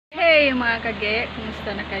Hi mga kage!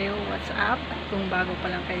 Kumusta na kayo? What's up? At kung bago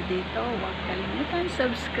pa lang kayo dito, huwag kalimutan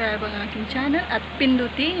subscribe ang aking channel at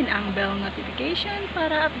pindutin ang bell notification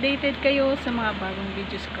para updated kayo sa mga bagong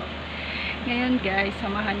videos ko. Ngayon guys,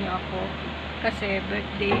 samahan niyo ako kasi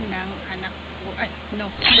birthday ng anak ko,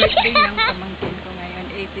 birthday ng pamangkin ko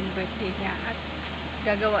ngayon, 18th birthday niya, at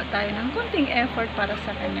gagawa tayo ng konting effort para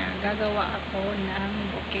sa kanya. Gagawa ako ng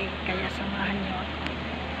bouquet, kaya samahan niyo ako.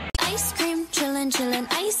 Ice cream, chillin', chillin',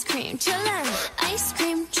 ice cream, chillin'. Ice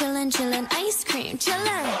cream, chillin', chillin', ice cream,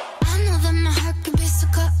 chillin'. I know that my heart can be so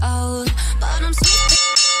cold, but I'm so...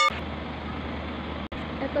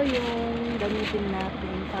 Ito yung gamitin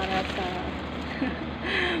natin para sa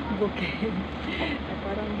bouquet.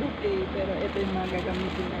 Parang bouquet, pero ito yung mga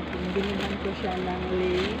gagamitin natin. Binilan ko siya ng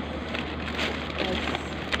lace, tapos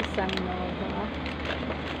isang nova,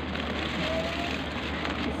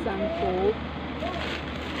 isang coke,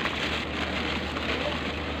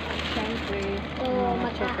 siyempre,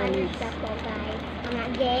 mga chocolates. Po guys. Mga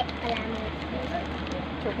ge, palamit.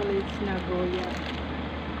 Chocolates na Goya.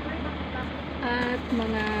 At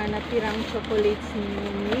mga natirang chocolates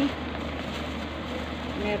ni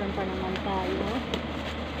meron pa naman tayo.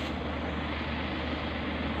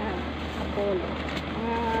 Apollo.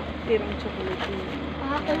 Mga tirang chocolates ni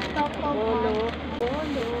Apollo.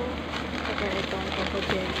 Saka itong Coco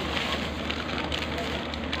Jelly.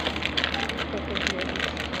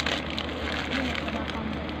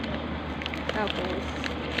 Tapos,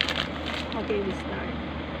 okay, we start.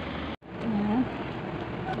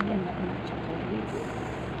 Ayan na mga chocolates.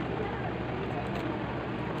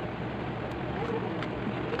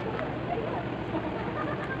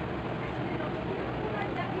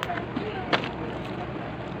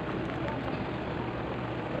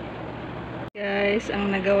 Guys,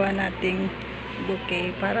 ang nagawa nating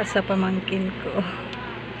bouquet para sa pamangkin ko.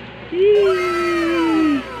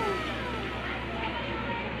 Yee!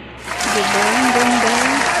 Diba? Ang ganda.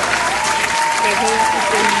 Gagawa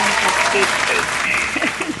ito ng cupcake.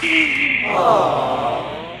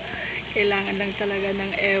 Kailangan lang talaga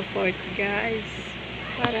ng effort guys.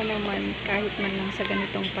 Para naman kahit man lang sa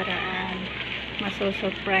ganitong paraan,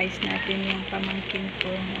 maso-surprise natin yung pamangkin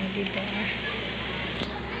ko. Diba?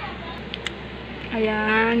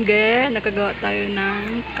 Ayan, nakagawa tayo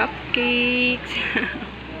ng cupcakes.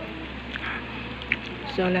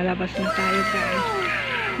 So, lalabas na tayo guys.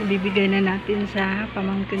 Ibibigay na natin sa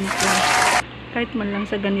pamangkin ko. Kahit man lang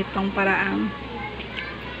sa ganitong paraan,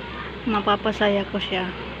 mapapasaya ko siya.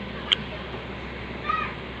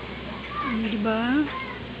 Diba?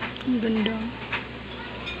 Ang ganda.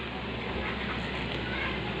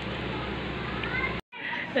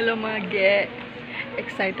 Hello mga ge.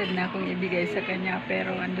 Excited na akong ibigay sa kanya,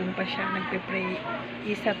 pero andun pa siya, nagpe-pray.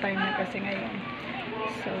 Isa time na kasi ngayon.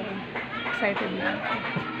 So, excited na ako.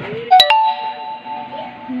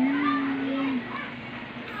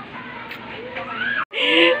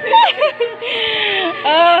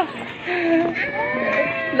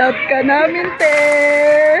 Love ka namin, te.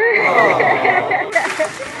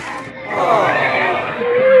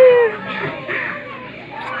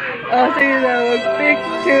 Sige na,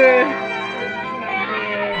 mag-picture.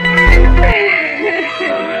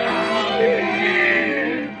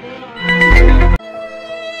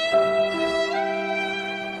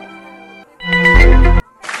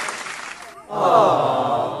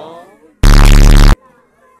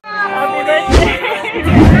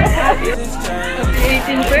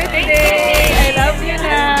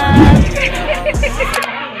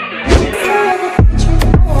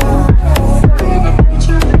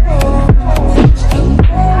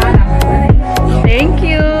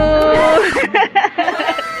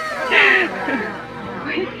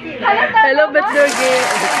 Hello, birthday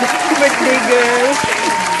girl.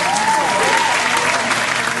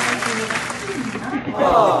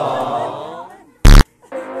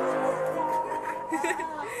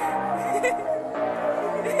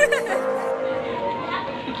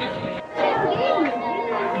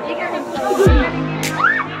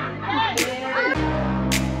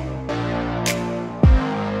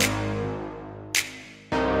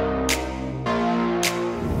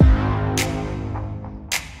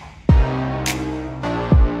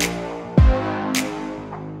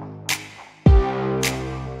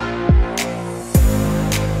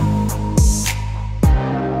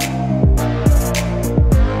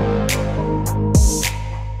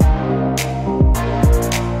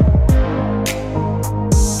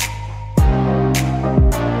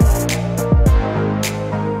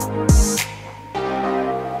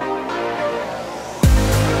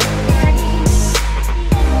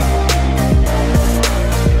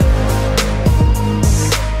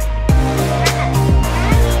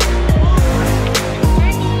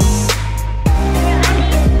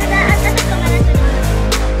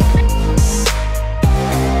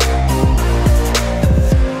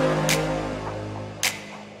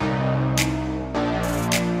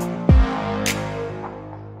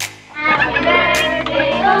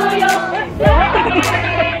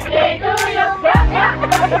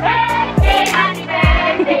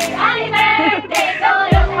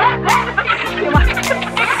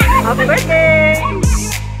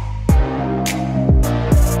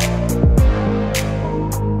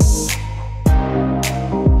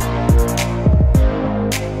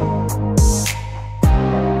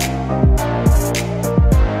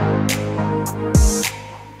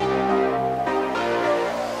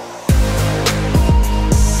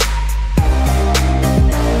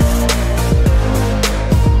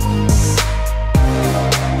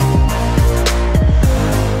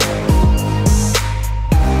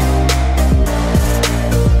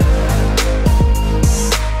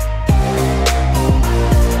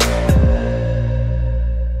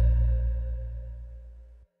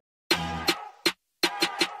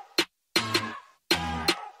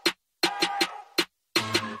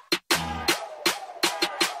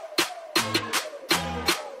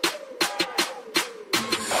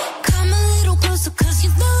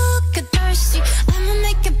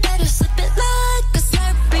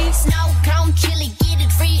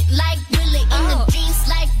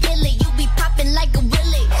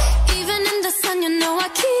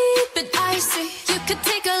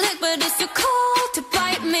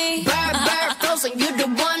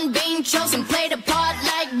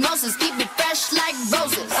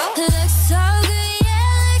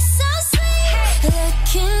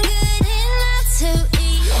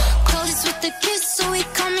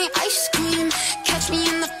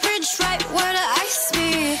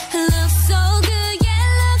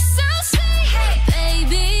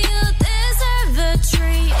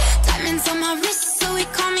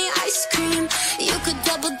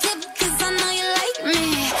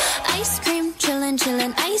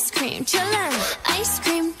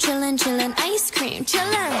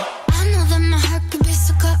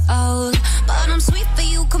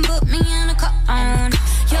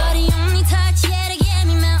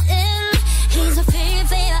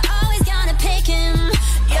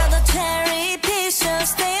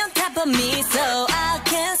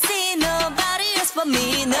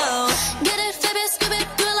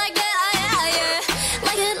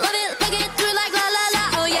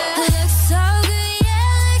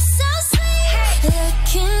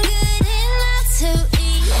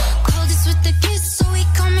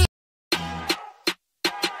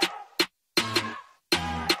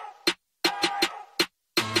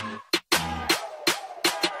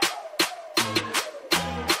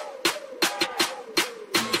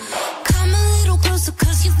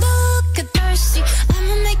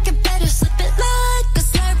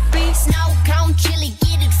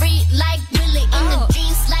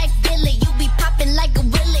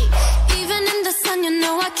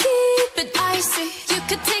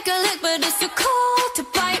 sick, but it's too cold to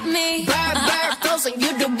bite me. Bird, frozen,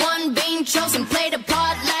 you the one being chosen. Play the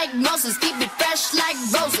part like Moses, keep it fresh like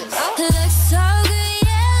roses. Looks so good,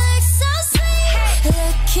 yeah, looks so sweet.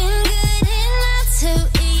 Looking good enough to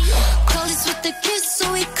eat. Clothes with the kiss,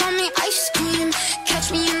 so he call me ice cream.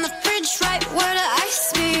 Catch me in the fridge, right where the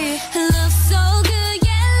ice be. Looks so good,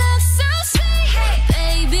 yeah, looks so sweet.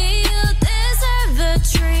 Baby, you deserve a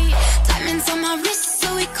treat. Diamonds on my wrist,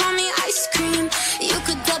 so he call me ice cream. You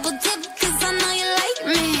could double dip, cause I know you like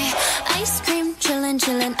me. Ice cream, chillin',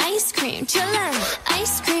 chillin', ice cream, chillin'.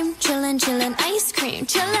 Ice cream, chillin', chillin', ice cream,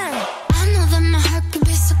 chillin'. I know that my heart can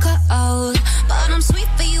be so cold, but I'm sweet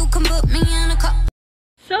for you, can put me in a cup.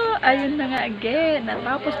 So, ayun na nga again.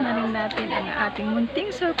 Natapos na rin natin ang ating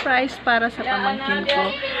munting surprise para sa pamangkin ko.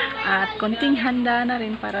 At konting handa na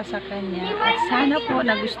rin para sa kanya. At sana po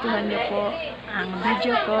nagustuhan niyo po ang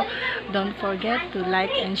video ko. Don't forget to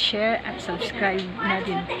like and share at subscribe na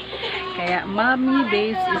din. Kaya Mommy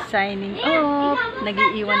Babes is signing off.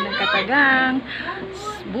 Nag-iiwan ng katagang.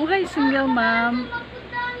 Buhay Single Mom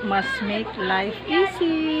must make life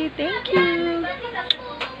easy. Thank you!